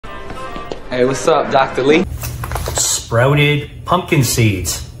Hey, what's up, Dr. Lee? Sprouted pumpkin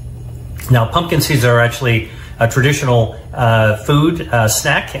seeds. Now, pumpkin seeds are actually a traditional food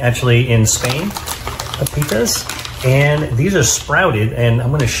snack, actually in Spain, pepitas. And these are sprouted, and I'm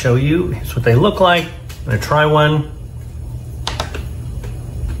going to show you. Here's what they look like. I'm going to try one.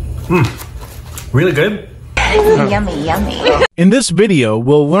 Really good. Yummy, yummy. In this video,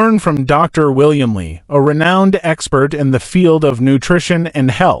 we'll learn from Dr. William Lee, a renowned expert in the field of nutrition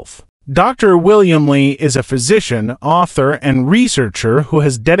and health. Dr. William Lee is a physician, author, and researcher who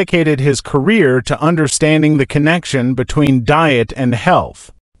has dedicated his career to understanding the connection between diet and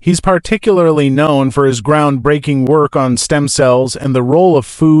health. He's particularly known for his groundbreaking work on stem cells and the role of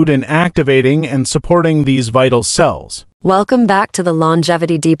food in activating and supporting these vital cells. Welcome back to the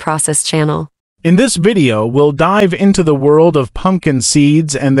Longevity Deprocessed channel. In this video, we'll dive into the world of pumpkin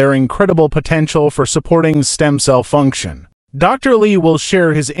seeds and their incredible potential for supporting stem cell function. Dr. Lee will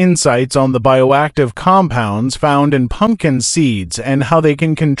share his insights on the bioactive compounds found in pumpkin seeds and how they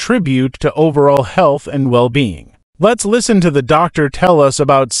can contribute to overall health and well-being. Let's listen to the doctor tell us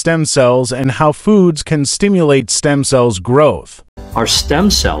about stem cells and how foods can stimulate stem cells' growth. Our stem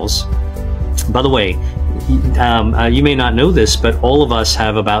cells, by the way, you may not know this, but all of us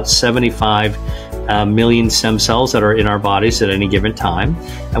have about 75 million stem cells that are in our bodies at any given time.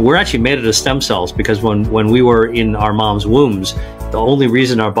 And we're actually made out of stem cells because when we were in our mom's wombs, the only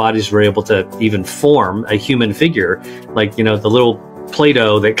reason our bodies were able to even form a human figure, like, you know, the little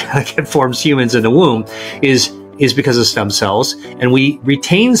Play-Doh that forms humans in the womb, is because of stem cells, and we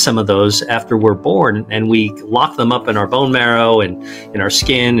retain some of those after we're born, and we lock them up in our bone marrow and in our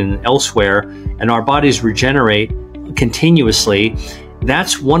skin and elsewhere, and our bodies regenerate continuously.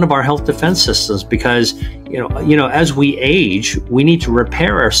 That's one of our health defense systems because, you know, as we age, we need to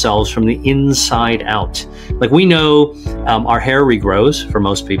repair ourselves from the inside out. Like, we know our hair regrows for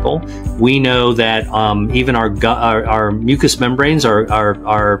most people. We know that even our mucous membranes,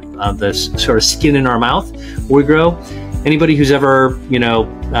 the sort of skin in our mouth, regrow. Anybody who's ever, you know,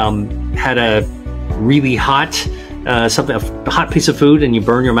 had a really hot a hot piece of food and you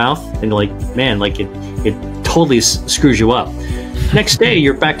burn your mouth, and you're like, man, like it totally screws you up. Next day,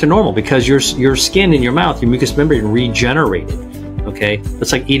 you're back to normal because your skin in your mouth, your mucous membrane regenerated. Okay,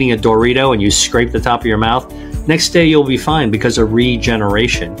 it's like eating a Dorito and you scrape the top of your mouth. Next day, you'll be fine because of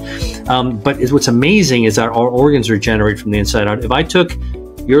regeneration. But what's amazing is that our organs regenerate from the inside out. If I took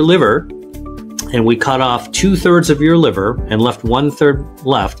your liver and we cut off 2/3 of your liver and left 1/3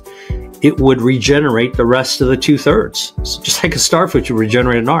 left, it would regenerate the rest of the 2/3. It's just like a starfish would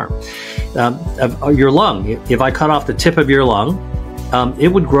regenerate an arm. Your lung, if I cut off the tip of your lung, it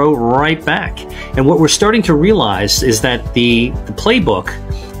would grow right back. And what we're starting to realize is that the playbook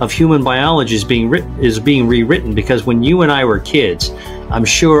of human biology is being rewritten, because when you and I were kids, I'm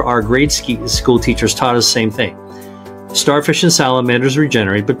sure our grade school teachers taught us the same thing. Starfish and salamanders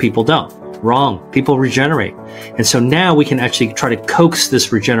regenerate, but people don't. Wrong. People regenerate. And so now we can actually try to coax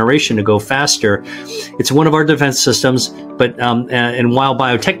this regeneration to go faster. It's one of our defense systems, but and while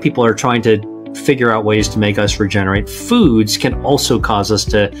biotech people are trying to figure out ways to make us regenerate, foods can also cause us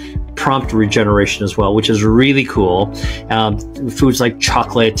to prompt regeneration as well, which is really cool. Foods like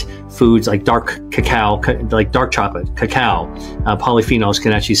chocolate, foods like dark cacao, like dark chocolate, cacao, polyphenols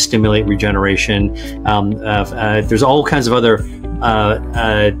can actually stimulate regeneration. There's all kinds of other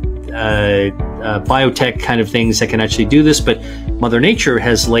biotech kind of things that can actually do this, but Mother Nature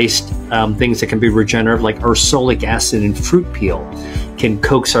has laced things that can be regenerative, like ursolic acid in fruit peel can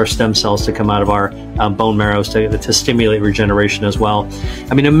coax our stem cells to come out of our bone marrows to stimulate regeneration as well.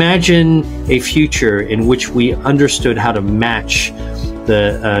 I mean, imagine a future in which we understood how to match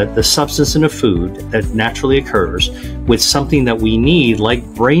the substance in a food that naturally occurs with something that we need, like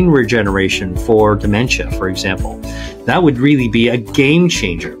brain regeneration for dementia, for example. That would really be a game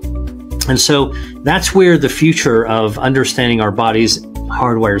changer. And so that's where the future of understanding our body's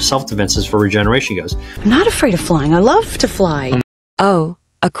hardwired self-defenses for regeneration goes. I'm not afraid of flying. I love to fly. Oh,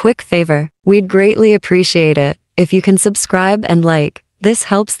 a quick favor. We'd greatly appreciate it if you can subscribe and like. This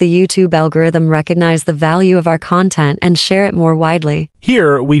helps the YouTube algorithm recognize the value of our content and share it more widely.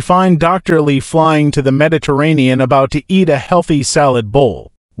 Here, we find Dr. Lee flying to the Mediterranean about to eat a healthy salad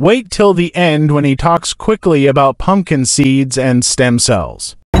bowl. Wait till the end when he talks quickly about pumpkin seeds and stem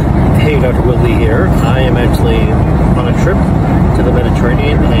cells. Hey, Dr. Will Lee here. I am actually on a trip to the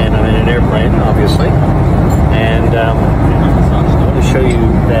Mediterranean, and I'm in an airplane, obviously. And I want to show you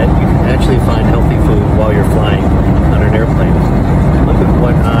that you can actually find healthy food while you're flying on an airplane. Look at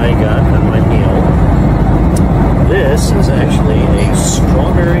what I got on my meal. This is actually a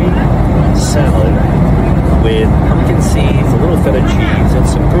strawberry salad with pumpkin seeds, a little feta cheese, and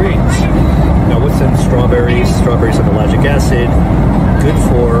some greens. strawberries. Strawberries have ellagic acid, good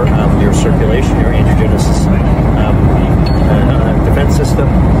for your circulation, your angiogenesis defense system,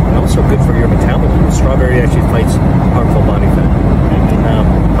 and also good for your metabolism. Strawberry actually fights harmful body fat.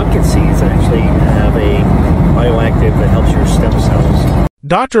 Pumpkin seeds actually have a bioactive that helps your stem cells.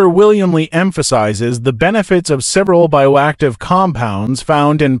 Dr. William Li emphasizes the benefits of several bioactive compounds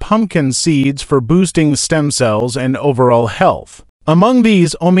found in pumpkin seeds for boosting stem cells and overall health. Among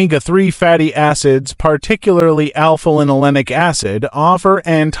these, omega-3 fatty acids, particularly alpha-linolenic acid, offer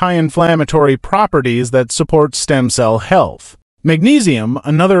anti-inflammatory properties that support stem cell health. Magnesium,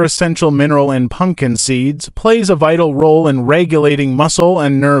 another essential mineral in pumpkin seeds, plays a vital role in regulating muscle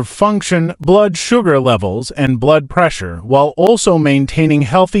and nerve function, blood sugar levels, and blood pressure, while also maintaining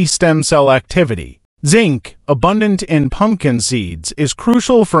healthy stem cell activity. Zinc, abundant in pumpkin seeds, is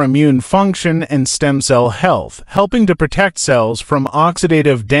crucial for immune function and stem cell health, helping to protect cells from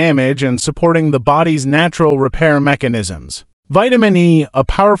oxidative damage and supporting the body's natural repair mechanisms. Vitamin E, a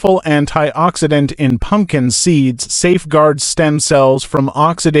powerful antioxidant in pumpkin seeds, safeguards stem cells from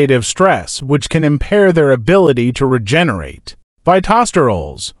oxidative stress, which can impair their ability to regenerate.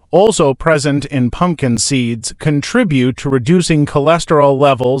 Phytosterols, also present in pumpkin seeds, contribute to reducing cholesterol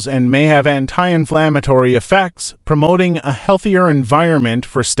levels and may have anti-inflammatory effects, promoting a healthier environment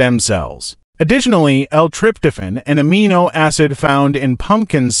for stem cells. Additionally, L-tryptophan, an amino acid found in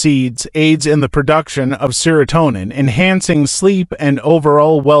pumpkin seeds, aids in the production of serotonin, enhancing sleep and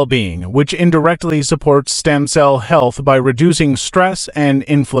overall well-being, which indirectly supports stem cell health by reducing stress and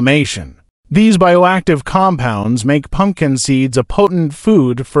inflammation. These bioactive compounds make pumpkin seeds a potent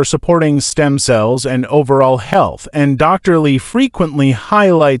food for supporting stem cells and overall health, and Dr. Li frequently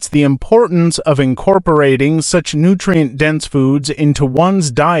highlights the importance of incorporating such nutrient-dense foods into one's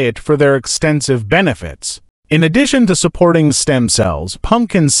diet for their extensive benefits. In addition to supporting stem cells,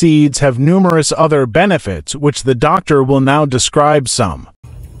 pumpkin seeds have numerous other benefits, which the doctor will now describe some.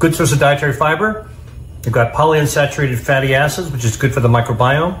 Good source of dietary fiber. You've got polyunsaturated fatty acids, which is good for the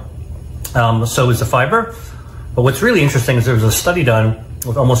microbiome. So is the fiber. But what's really interesting is there was a study done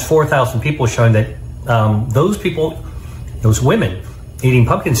with almost 4,000 people showing that those women eating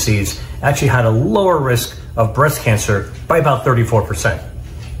pumpkin seeds actually had a lower risk of breast cancer by about 34%.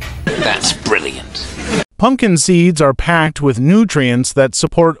 That's brilliant. Pumpkin seeds are packed with nutrients that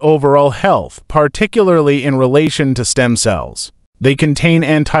support overall health, particularly in relation to stem cells. They contain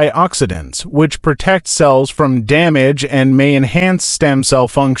antioxidants, which protect cells from damage and may enhance stem cell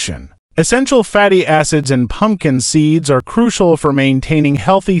function. Essential fatty acids in pumpkin seeds are crucial for maintaining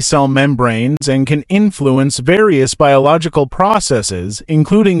healthy cell membranes and can influence various biological processes,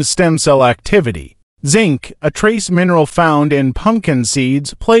 including stem cell activity. Zinc, a trace mineral found in pumpkin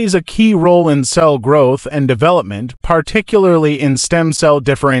seeds, plays a key role in cell growth and development, particularly in stem cell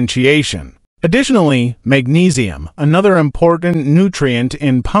differentiation. Additionally, magnesium, another important nutrient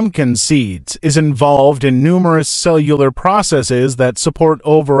in pumpkin seeds, is involved in numerous cellular processes that support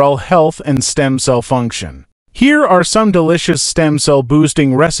overall health and stem cell function. Here are some delicious stem cell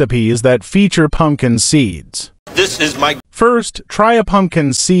boosting recipes that feature pumpkin seeds. First, try a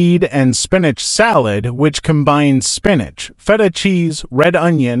pumpkin seed and spinach salad, which combines spinach, feta cheese, red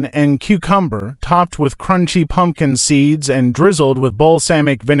onion, and cucumber, topped with crunchy pumpkin seeds and drizzled with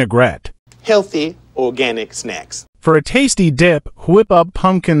balsamic vinaigrette. Healthy, organic snacks. For a tasty dip, whip up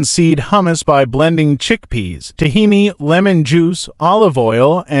pumpkin seed hummus by blending chickpeas, tahini, lemon juice, olive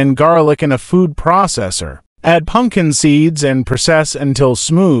oil, and garlic in a food processor. Add pumpkin seeds and process until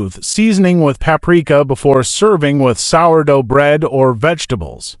smooth, seasoning with paprika before serving with sourdough bread or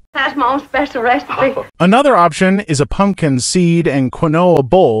vegetables. That's Mom's special recipe. Another option is a pumpkin seed and quinoa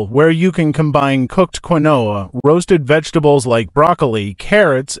bowl where you can combine cooked quinoa, roasted vegetables like broccoli,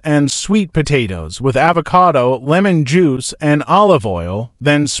 carrots, and sweet potatoes with avocado, lemon juice, and olive oil,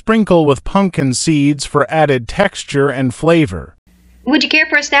 then sprinkle with pumpkin seeds for added texture and flavor. Would you care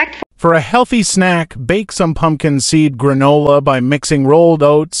for a snack? For a healthy snack, bake some pumpkin seed granola by mixing rolled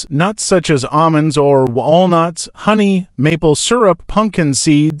oats, nuts such as almonds or walnuts, honey, maple syrup, pumpkin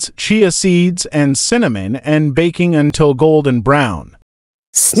seeds, chia seeds, and cinnamon, and baking until golden brown.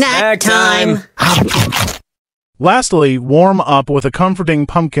 Snack time! Lastly, warm up with a comforting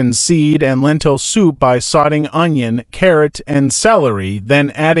pumpkin seed and lentil soup by sauteing onion, carrot, and celery,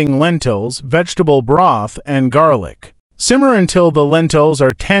 then adding lentils, vegetable broth, and garlic. Simmer until the lentils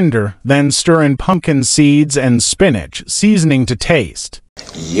are tender, then stir in pumpkin seeds and spinach, seasoning to taste.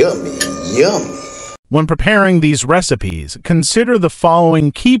 Yummy, yummy. When preparing these recipes, consider the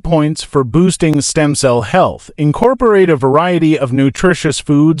following key points for boosting stem cell health. Incorporate a variety of nutritious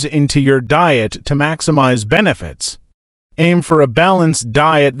foods into your diet to maximize benefits. Aim for a balanced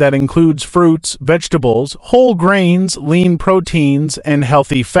diet that includes fruits, vegetables, whole grains, lean proteins, and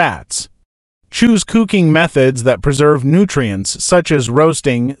healthy fats. Choose cooking methods that preserve nutrients such as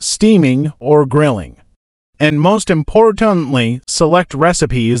roasting, steaming, or grilling. And most importantly, select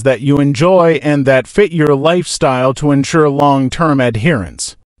recipes that you enjoy and that fit your lifestyle to ensure long-term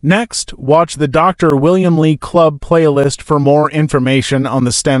adherence. Next, watch the Dr. William Li Club playlist for more information on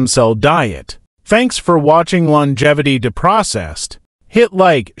the stem cell diet. Thanks for watching Longevity Deprocessed. Hit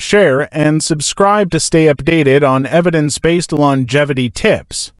like, share, and subscribe to stay updated on evidence-based longevity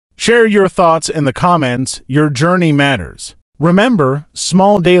tips. Share your thoughts in the comments. Your journey matters. Remember,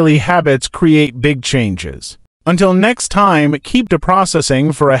 small daily habits create big changes. Until next time, keep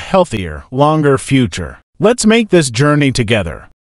deprocessing for a healthier, longer future. Let's make this journey together.